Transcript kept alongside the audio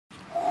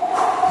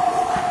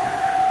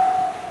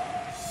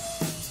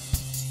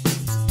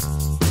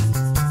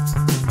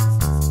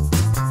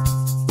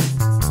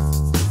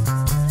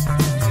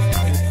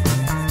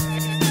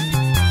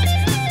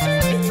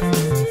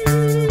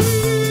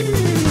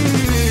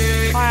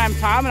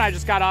Thom and I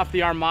just got off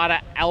the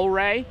Armada El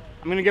Rey.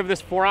 I'm gonna give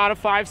this 4 out of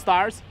 5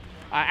 stars.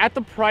 At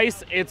the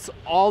price, it's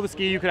all the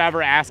ski you could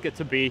ever ask it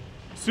to be.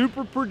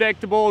 Super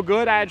predictable,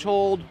 good edge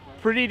hold,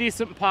 pretty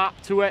decent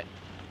pop to it.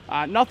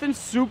 Nothing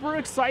super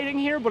exciting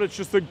here, but it's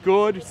just a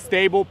good,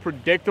 stable,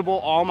 predictable,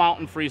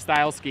 all-mountain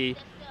freestyle ski.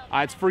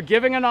 It's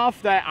forgiving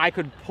enough that I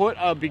could put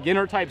a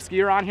beginner-type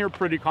skier on here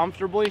pretty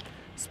comfortably,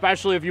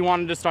 especially if you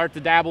wanted to start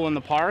to dabble in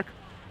the park,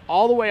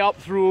 all the way up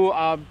through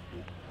a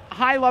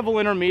high-level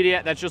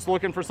intermediate that's just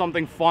looking for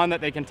something fun that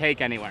they can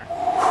take anywhere.